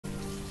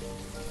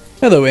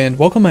Hello and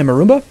welcome, I'm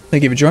Arumba.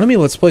 Thank you for joining me.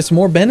 Let's play some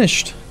more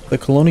Banished, the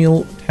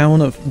colonial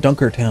town of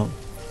Dunkertown.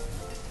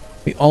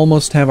 We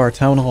almost have our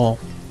town hall.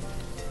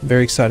 I'm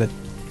very excited.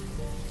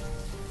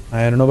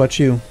 I don't know about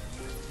you,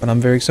 but I'm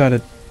very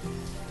excited.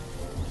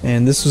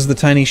 And this was the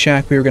tiny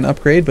shack we were going to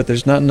upgrade, but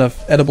there's not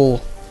enough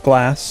edible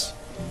glass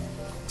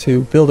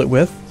to build it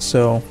with,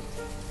 so...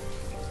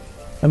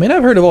 I mean,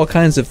 I've heard of all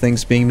kinds of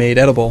things being made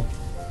edible.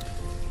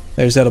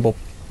 There's edible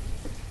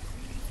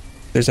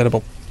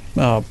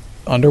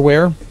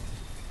underwear.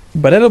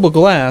 But edible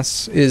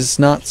glass is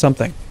not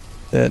something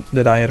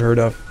that I had heard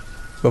of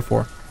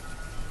before.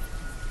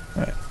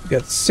 Alright, we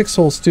got 6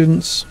 whole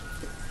students.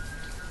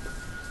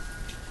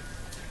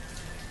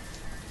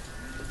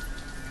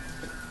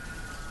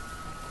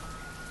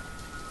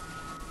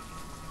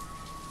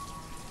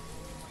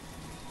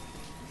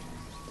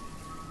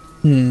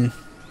 Hmm.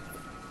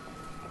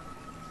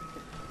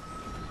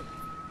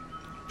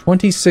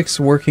 26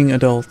 working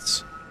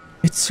adults.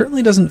 It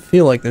certainly doesn't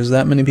feel like there's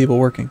that many people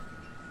working.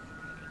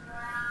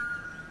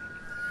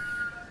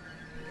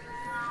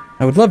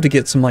 I would love to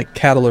get some, like,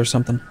 cattle or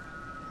something.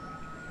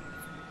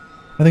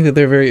 I think that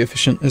they're very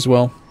efficient as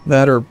well.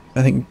 That or,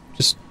 I think,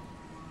 just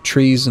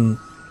trees and,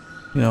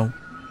 you know,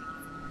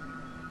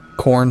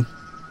 corn.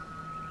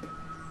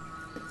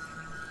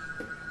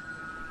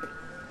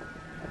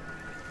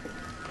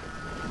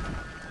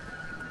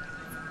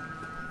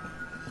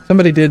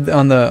 Somebody did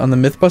on the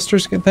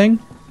Mythbusters thing.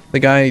 The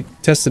guy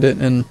tested it,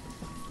 and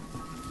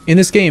in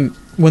this game,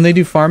 when they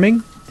do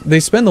farming, they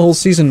spend the whole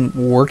season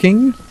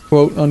working,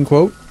 quote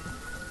unquote.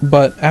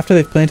 But after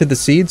they've planted the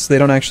seeds, they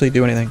don't actually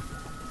do anything.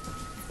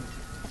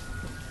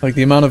 Like,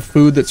 the amount of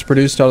food that's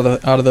produced out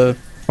of the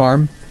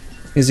farm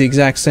is the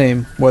exact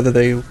same whether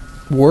they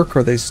work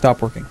or they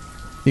stop working.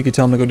 You could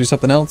tell them to go do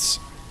something else,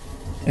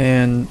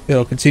 and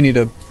it'll continue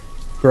to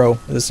grow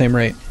at the same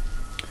rate.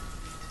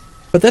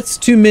 But that's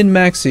too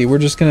min-maxy. We're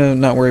just gonna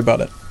not worry about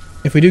it.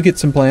 If we do get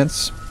some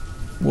plants,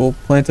 we'll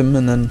plant them,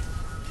 and then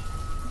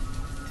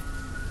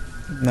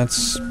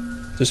that's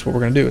just what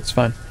we're gonna do. It's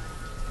fine.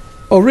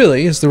 Oh,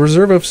 really? Is the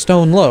reserve of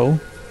stone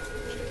low?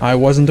 I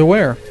wasn't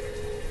aware.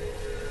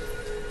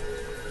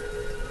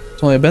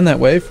 It's only been that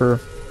way for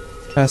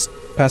past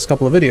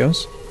couple of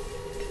videos.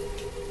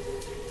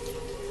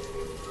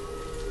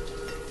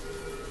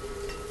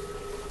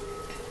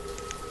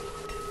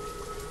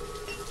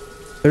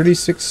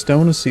 $36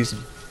 stone a season.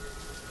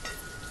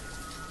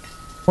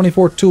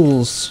 24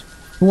 tools.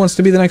 Who wants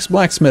to be the next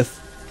blacksmith?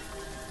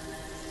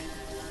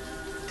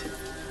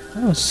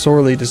 I was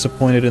sorely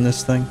disappointed in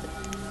this thing.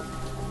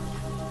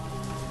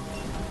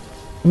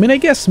 I mean, I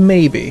guess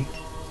maybe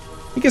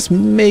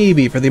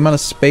for the amount of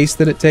space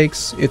that it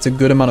takes, it's a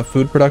good amount of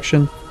food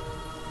production.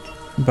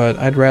 But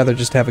I'd rather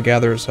just have a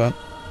gatherer's hut.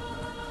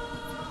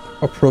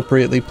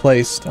 Appropriately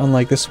placed,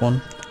 unlike this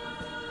one.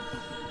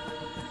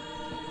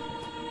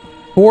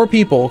 4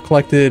 people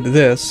collected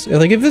this.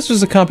 Like, if this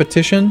was a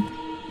competition,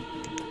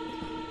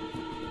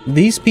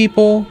 these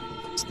people,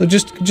 so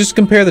just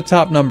compare the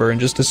top number and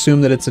just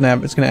assume that it's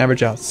going to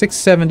average out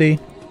 670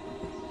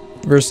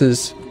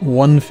 versus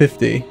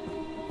 150.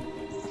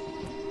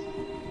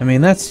 I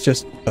mean, that's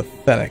just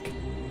pathetic.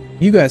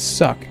 You guys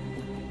suck.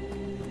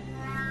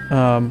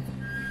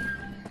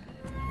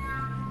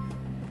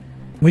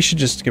 We should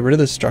just get rid of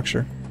this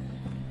structure.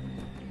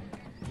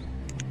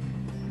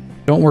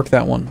 Don't work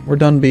that one. We're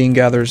done being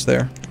gatherers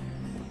there.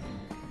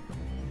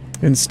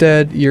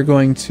 Instead, you're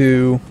going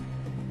to...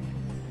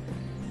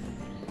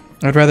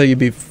 I'd rather you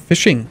be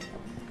fishing.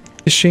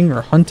 Fishing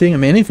or hunting. I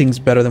mean, anything's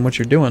better than what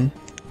you're doing.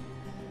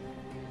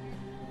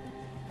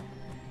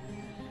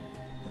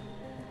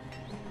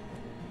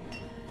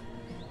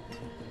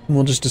 And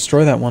we'll just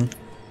destroy that one.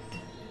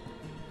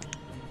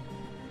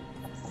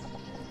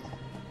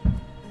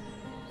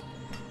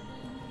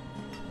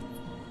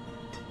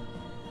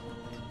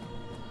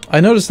 I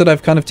noticed that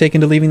I've kind of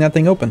taken to leaving that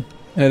thing open,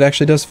 and it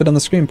actually does fit on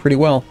the screen pretty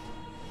well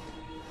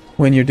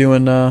when you're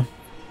doing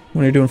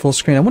full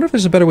screen. I wonder if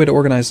there's a better way to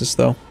organize this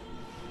though,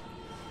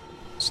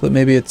 so that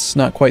maybe it's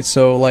not quite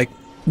so like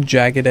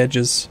jagged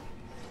edges.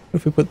 What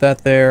if we put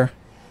that there?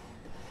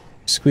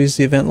 Squeeze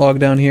the event log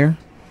down here.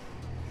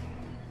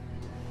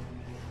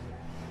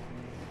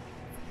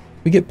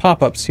 We get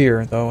pop-ups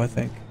here, though, I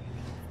think.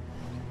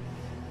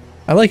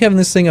 I like having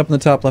this thing up in the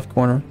top left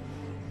corner.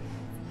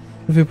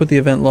 If we put the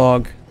event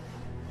log...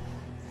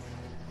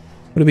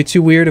 Would it be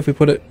too weird if we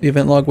put the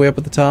event log way up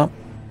at the top?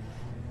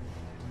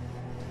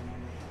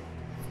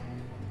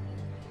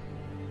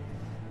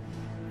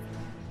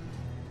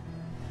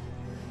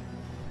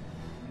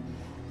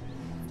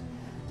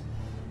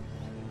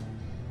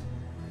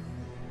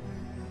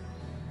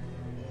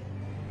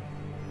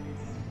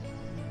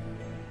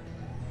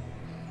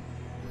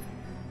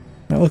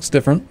 That looks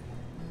different.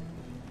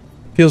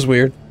 Feels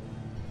weird.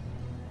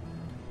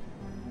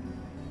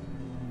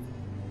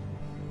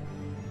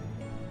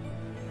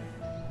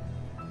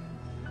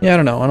 Yeah, I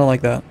don't know. I don't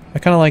like that. I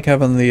kind of like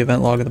having the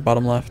event log at the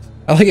bottom left.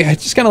 I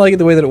just kind of like it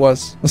the way that it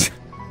was. Just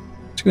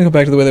gonna go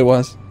back to the way that it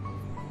was.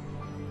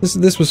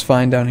 This was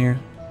fine down here.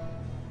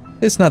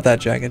 It's not that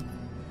jagged.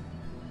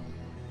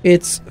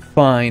 It's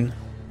fine.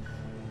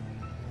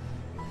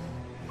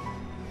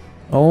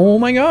 Oh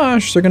my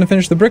gosh, they're gonna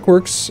finish the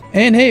brickworks.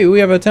 And hey, we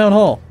have a town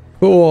hall.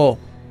 Cool.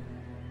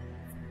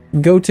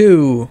 Go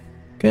to.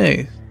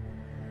 Okay.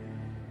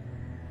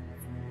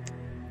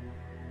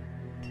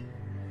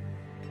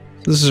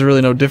 This is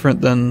really no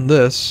different than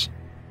this.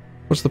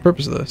 What's the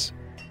purpose of this?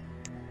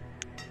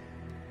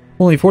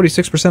 Only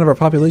 46% of our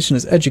population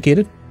is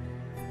educated.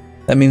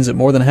 That means that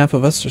more than half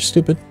of us are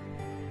stupid.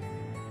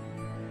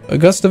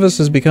 Augustus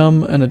has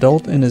become an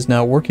adult and is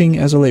now working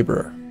as a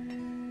laborer.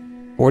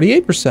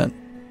 48%.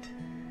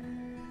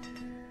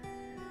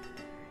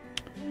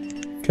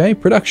 Okay,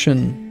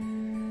 production.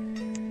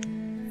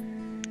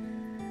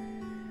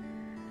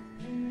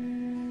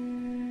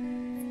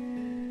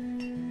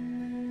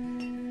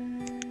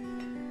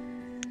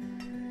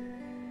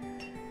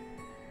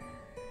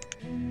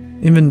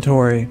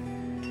 Inventory.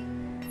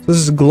 So this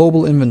is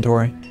global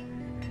inventory.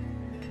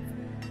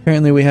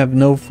 Apparently we have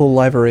no full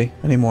livery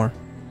anymore.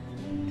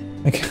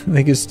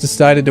 They just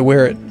decided to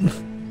wear it.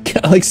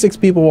 Got like 6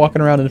 people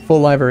walking around in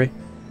full livery.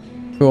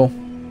 Cool.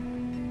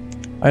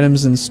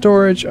 Items in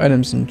storage,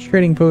 items in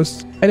trading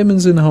posts,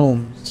 items in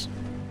homes.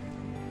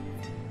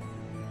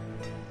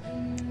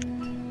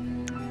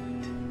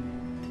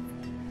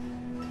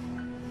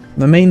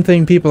 The main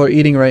thing people are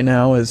eating right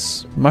now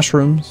is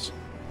mushrooms,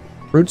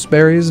 roots,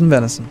 berries, and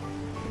venison.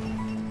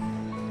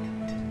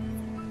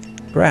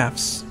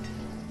 Graphs.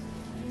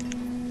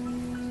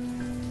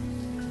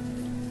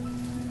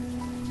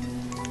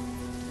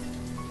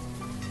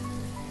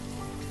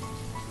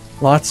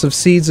 Lots of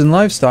seeds and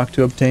livestock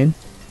to obtain.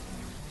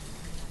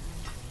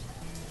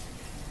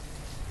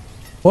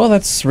 Well,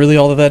 that's really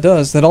all that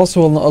does. That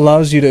also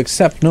allows you to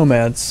accept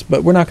nomads,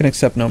 but we're not going to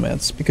accept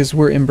nomads because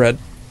we're inbred.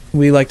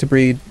 We like to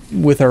breed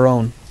with our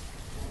own.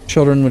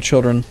 Children with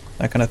children,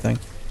 that kind of thing.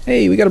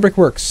 Hey, we got a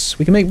brickworks.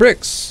 We can make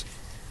bricks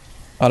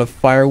out of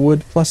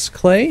firewood plus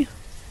clay.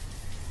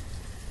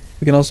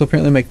 We can also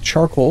apparently make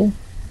charcoal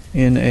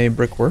in a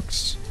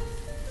brickworks.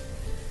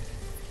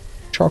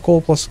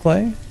 Charcoal plus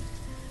clay.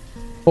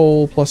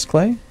 Coal plus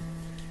clay.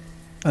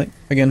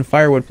 Again,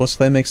 firewood plus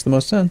clay makes the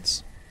most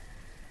sense.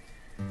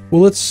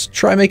 Well, let's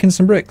try making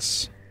some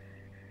bricks.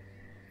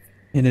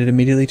 And it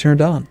immediately turned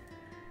on.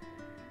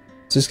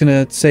 Is this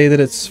gonna say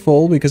that it's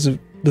full because of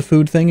the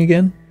food thing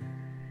again?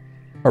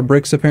 Are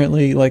bricks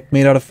apparently, like,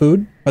 made out of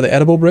food? Are they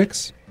edible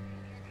bricks?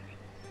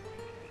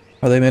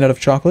 Are they made out of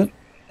chocolate?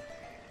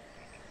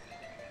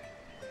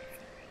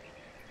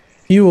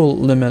 Fuel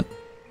limit.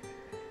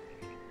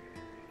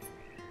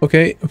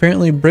 Okay,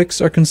 apparently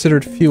bricks are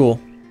considered fuel.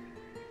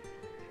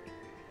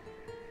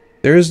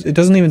 It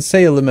doesn't even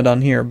say a limit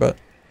on here, but...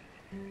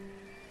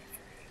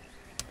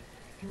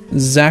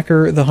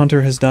 Zacher the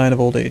hunter has died of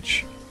old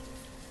age.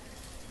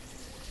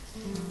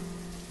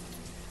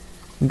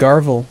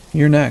 Garvel,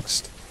 you're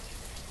next.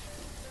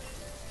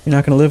 You're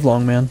not gonna live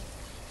long, man.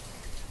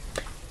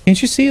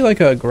 Can't you see, like,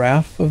 a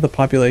graph of the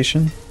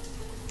population?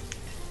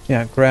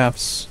 Yeah,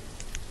 graphs.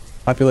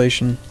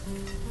 Population.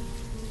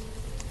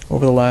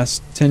 Over the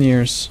last 10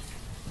 years.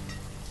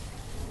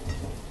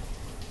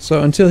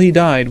 So until he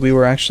died, we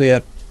were actually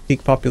at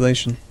peak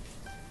population.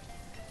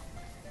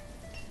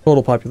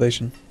 Total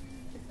population.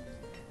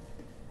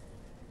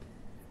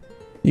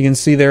 You can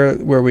see there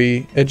where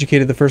we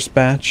educated the first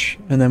batch,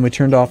 and then we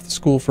turned off the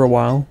school for a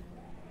while.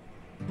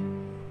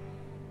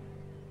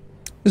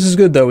 This is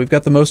good though, we've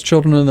got the most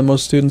children and the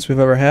most students we've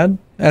ever had,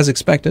 as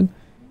expected.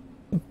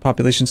 The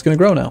population's gonna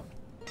grow now.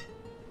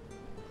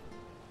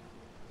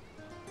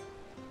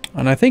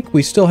 And I think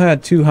we still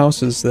had 2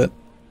 houses that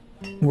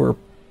were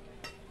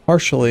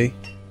partially...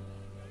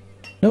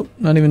 Nope,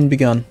 not even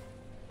begun.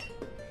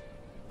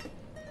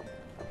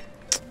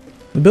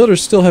 The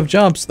builders still have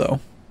jobs, though.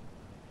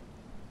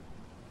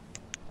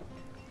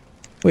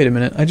 Wait a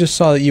minute, I just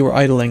saw that you were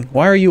idling.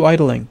 Why are you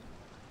idling?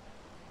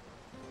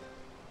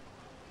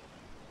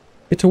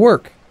 Get to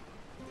work.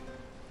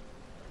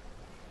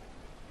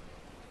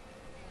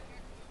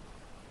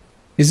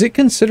 Is it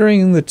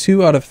considering the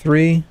 2 out of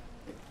 3...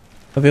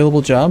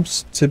 available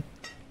jobs to...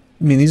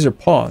 I mean, these are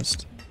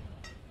paused.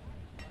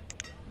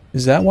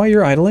 Is that why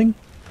you're idling?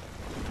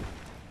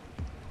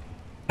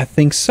 I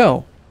think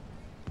so.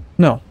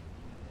 No.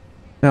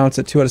 Now it's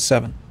at 2 out of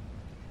 7.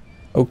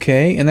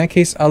 Okay, in that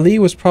case, Ali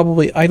was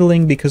probably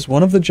idling because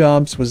one of the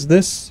jobs was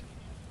this,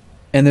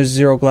 and there's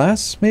 0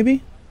 glass,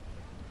 maybe?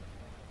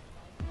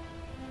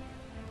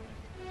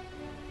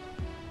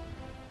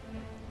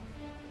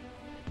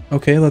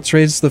 Okay, let's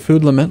raise the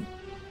food limit.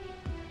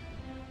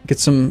 Get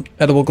some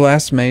edible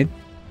glass made.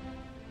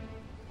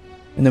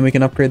 And then we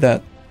can upgrade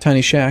that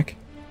tiny shack.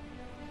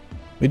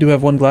 We do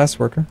have 1 glass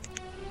worker.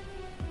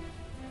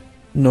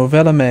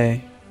 Novella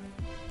May.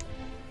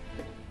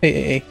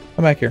 Hey,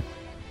 come back here.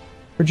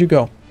 Where'd you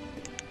go?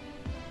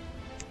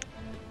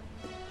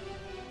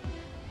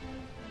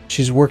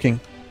 She's working.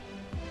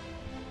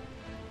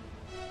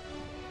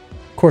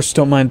 Of course,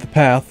 don't mind the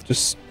path.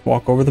 Just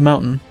walk over the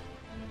mountain.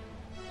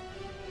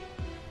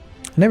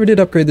 I never did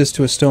upgrade this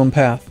to a stone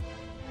path.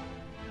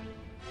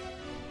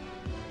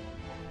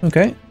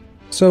 Okay.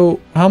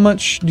 So, how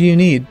much do you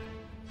need?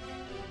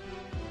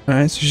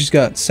 Alright, so she's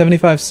got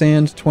 75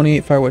 sand,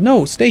 28 firewood.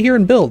 No, stay here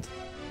and build.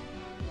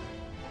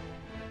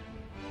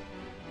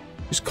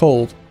 She's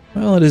cold.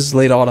 Well, it is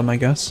late autumn, I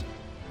guess.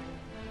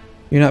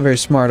 You're not very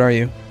smart, are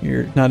you?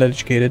 You're not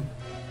educated.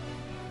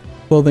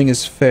 Clothing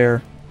is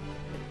fair.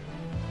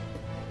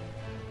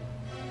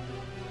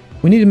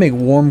 We need to make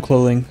warm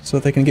clothing so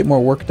that they can get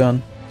more work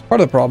done. It's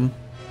part of the problem.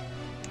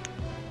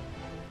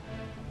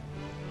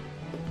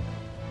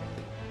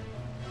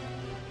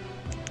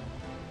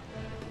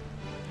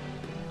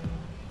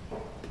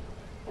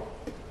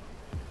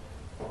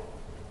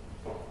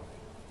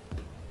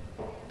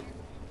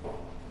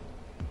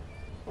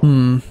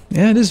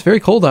 Yeah, it is very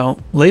cold out.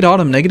 Late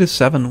autumn,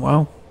 -7.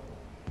 Wow.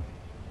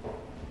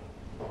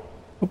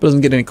 Hope it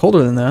doesn't get any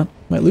colder than that.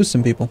 Might lose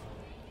some people.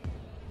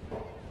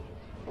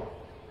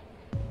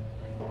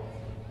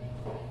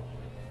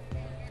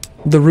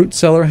 The root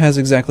cellar has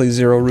exactly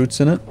 0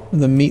 roots in it.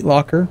 The meat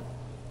locker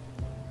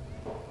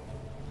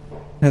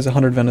has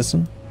 100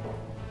 venison.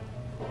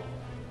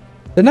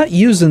 They're not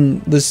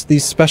using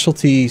these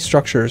specialty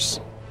structures.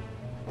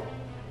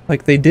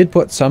 Like, they did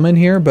put some in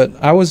here, but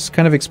I was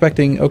kind of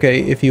expecting,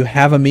 okay, if you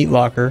have a meat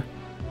locker,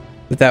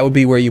 that would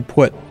be where you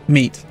put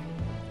meat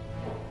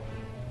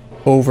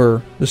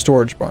over the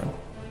storage barn.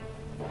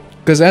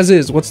 Because as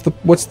is, what's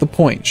the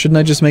point? Shouldn't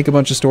I just make a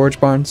bunch of storage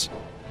barns?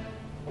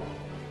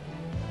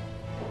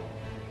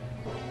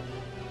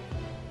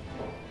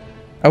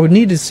 I would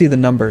need to see the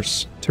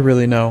numbers to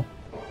really know.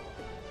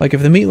 Like,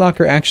 if the meat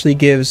locker actually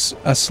gives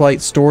a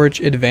slight storage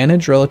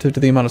advantage relative to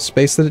the amount of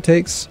space that it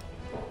takes,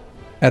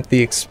 at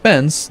the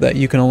expense that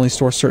you can only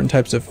store certain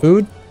types of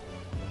food,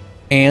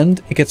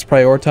 and it gets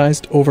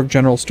prioritized over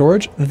general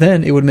storage,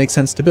 then it would make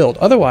sense to build.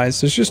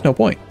 Otherwise, there's just no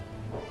point.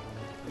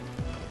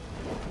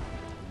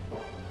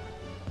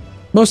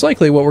 Most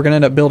likely what we're going to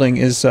end up building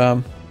is...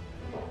 I'm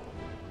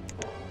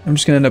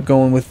just going to end up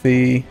going with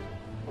the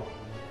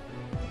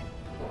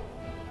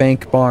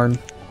bank barn.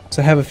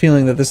 So I have a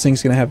feeling that this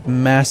thing's going to have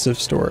massive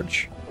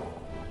storage.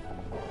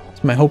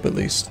 It's my hope, at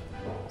least.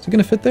 Is it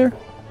going to fit there?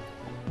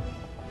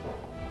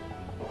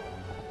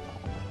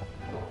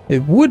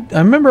 It would... I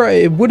remember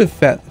it would have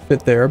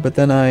fit there, but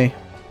then I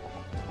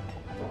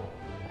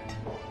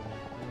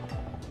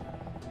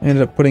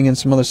ended up putting in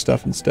some other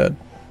stuff instead.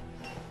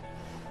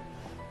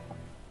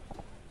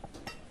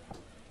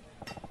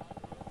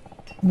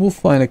 We'll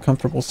find a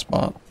comfortable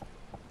spot.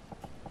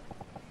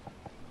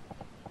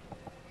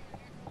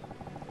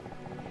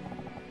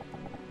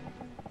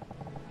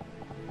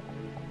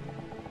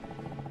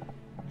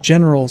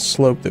 General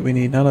slope that we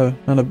need, not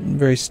a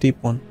very steep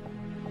one.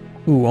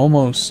 Ooh,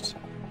 almost.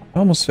 I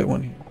almost fit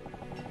one here.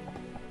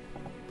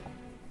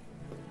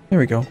 There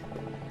we go.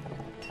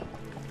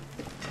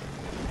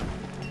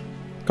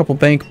 A couple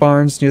bank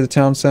barns near the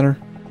town center.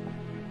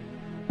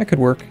 That could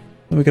work.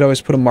 Then we could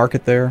always put a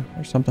market there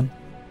or something.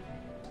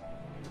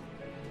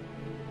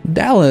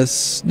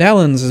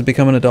 Dallins has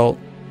become an adult.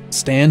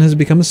 Stan has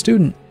become a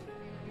student.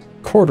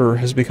 Corder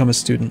has become a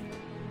student.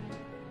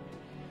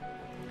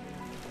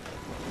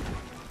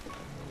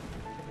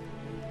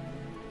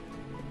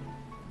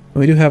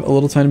 We do have a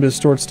little tiny bit of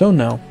stored stone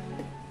now.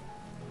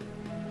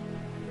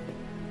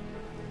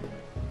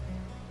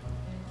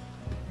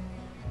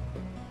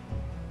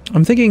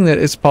 I'm thinking that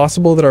it's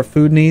possible that our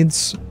food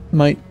needs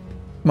might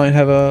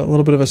have a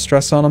little bit of a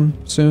stress on them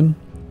soon.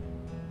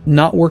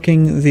 Not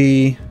working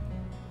the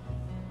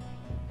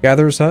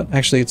gatherer's hut.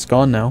 Actually, it's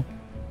gone now.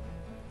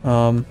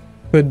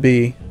 Could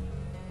be.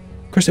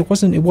 Of course,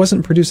 it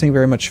wasn't producing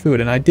very much food,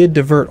 and I did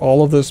divert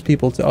all of those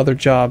people to other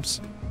jobs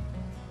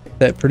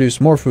that produce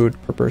more food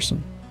per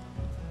person.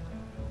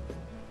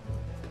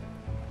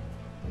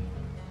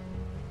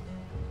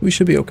 We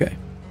should be okay.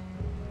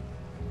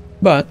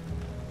 But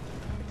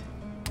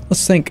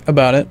let's think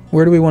about it.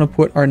 Where do we want to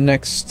put our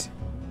next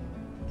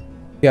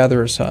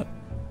gatherer's hut?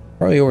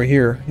 Probably over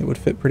here. It would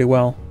fit pretty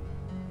well.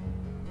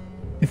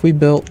 If we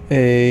built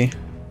a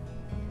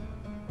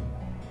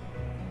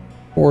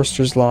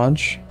forester's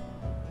lodge,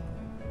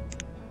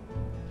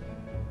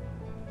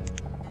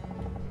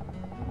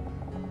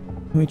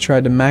 we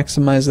tried to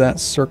maximize that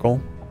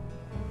circle.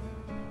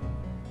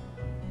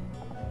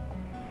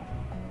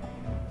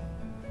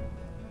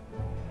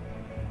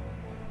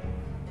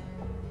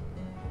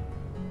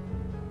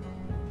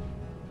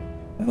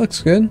 That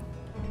looks good.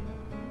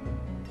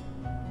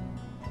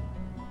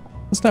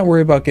 Let's not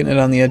worry about getting it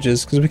on the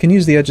edges, because we can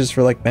use the edges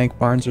for like bank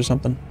barns or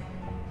something.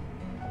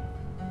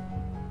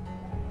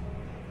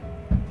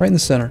 Right in the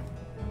center.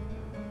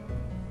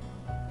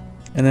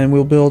 And then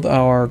we'll build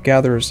our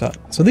gatherer's hut.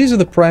 So these are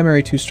the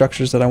primary two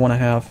structures that I want to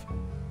have.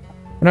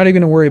 We're not even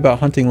going to worry about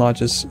hunting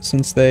lodges,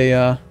 since they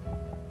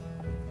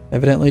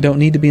evidently don't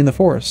need to be in the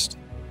forest.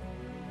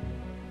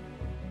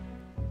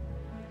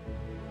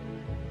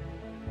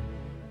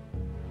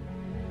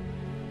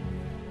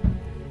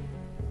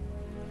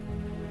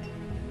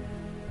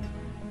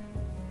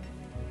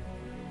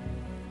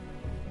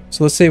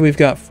 So let's say we've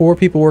got 4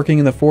 people working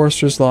in the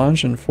forester's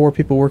lodge and 4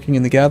 people working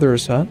in the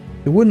gatherer's hut.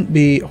 It wouldn't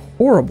be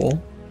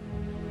horrible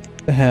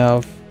to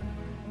have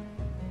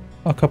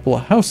a couple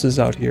of houses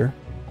out here.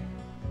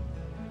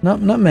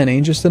 Not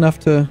many, just enough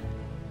to,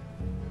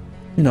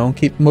 you know,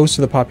 keep most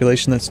of the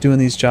population that's doing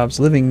these jobs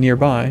living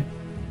nearby.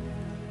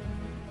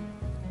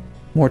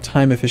 More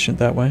time efficient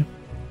that way.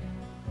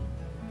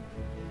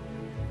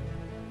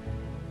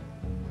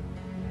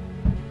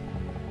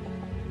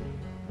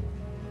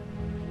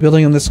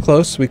 Building them this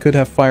close, we could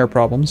have fire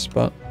problems,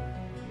 but...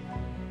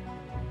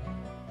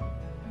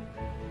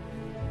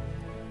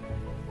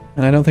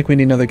 And I don't think we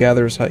need another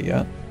gatherer's hut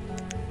yet.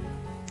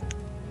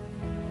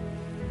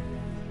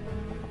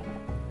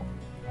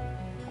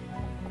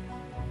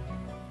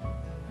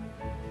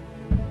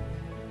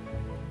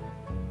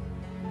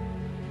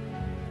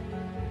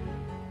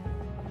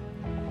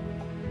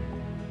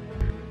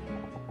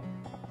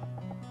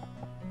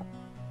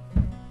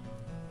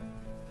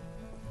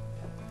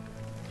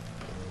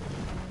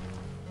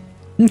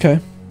 Okay,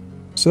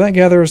 so that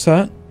gatherer's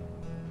hut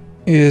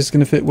is going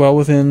to fit well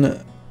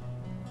within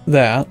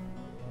that.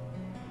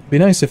 It'd be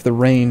nice if the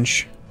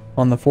range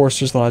on the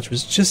Forester's Lodge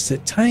was just a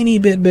tiny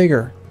bit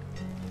bigger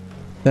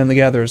than the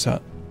gatherer's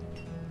hut.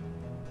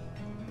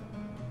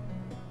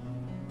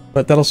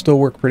 But that'll still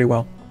work pretty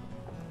well.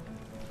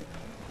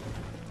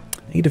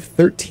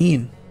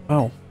 -13.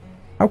 Wow.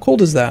 How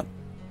cold is that?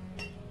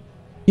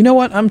 You know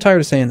what? I'm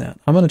tired of saying that.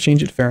 I'm going to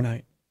change it to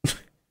Fahrenheit.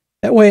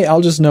 That way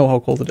I'll just know how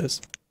cold it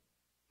is.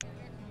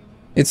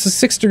 It's a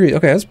 6 degrees.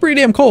 Okay, that's pretty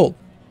damn cold.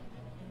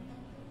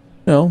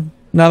 You know,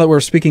 now that we're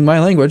speaking my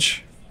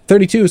language,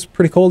 32 is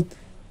pretty cold.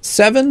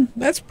 7?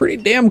 That's pretty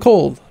damn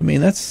cold. I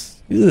mean,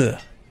 that's... Ugh.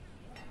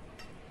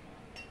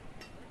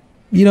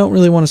 You don't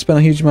really want to spend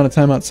a huge amount of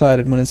time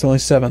outside when it's only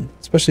 7,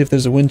 especially if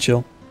there's a wind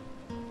chill.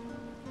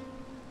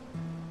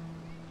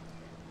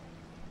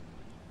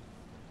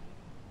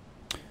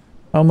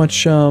 How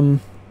much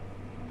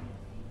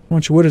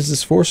wood has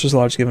this Forester's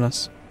Lodge given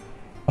us?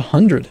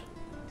 100.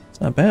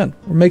 Not bad.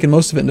 We're making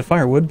most of it into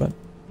firewood, but...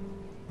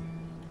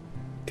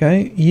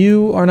 Okay,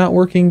 you are not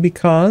working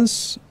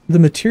because the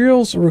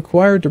materials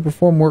required to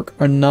perform work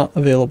are not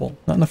available.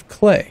 Not enough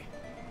clay.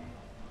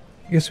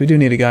 I guess we do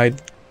need a guy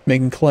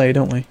making clay,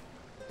 don't we?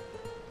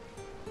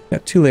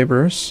 Got 2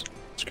 laborers.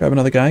 Let's grab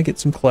another guy, get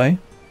some clay.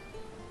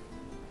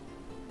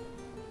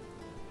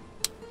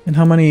 And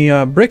how many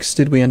bricks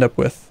did we end up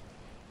with?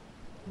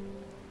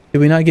 Did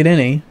we not get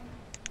any?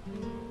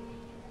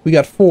 We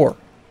got 4.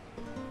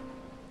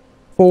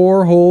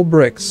 4 whole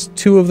bricks.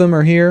 2 of them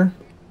are here.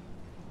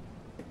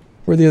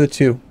 Where are the other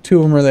 2? 2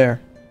 of them are there.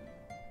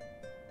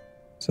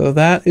 So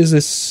that is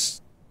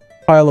this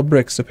pile of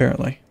bricks,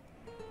 apparently.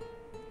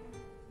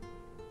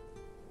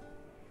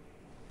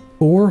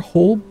 4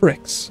 whole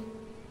bricks.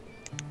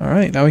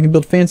 Alright, now we can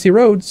build fancy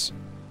roads.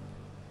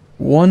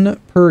 1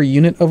 per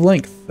unit of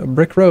length. A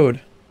brick road.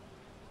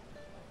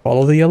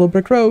 Follow the yellow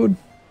brick road.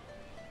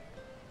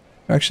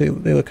 Actually,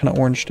 they look kind of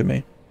orange to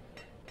me.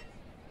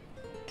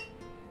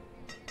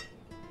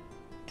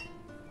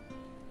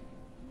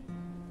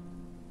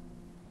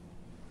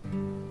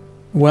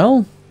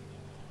 Well,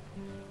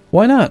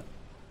 why not?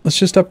 Let's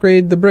just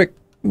upgrade the brick.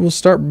 We'll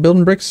start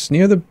building bricks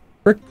near the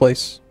brick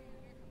place.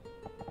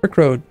 Brick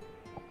road.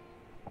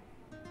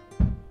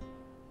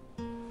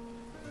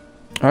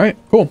 Alright,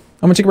 cool.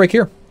 I'm gonna take a break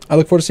here. I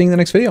look forward to seeing you in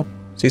the next video.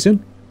 See you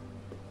soon.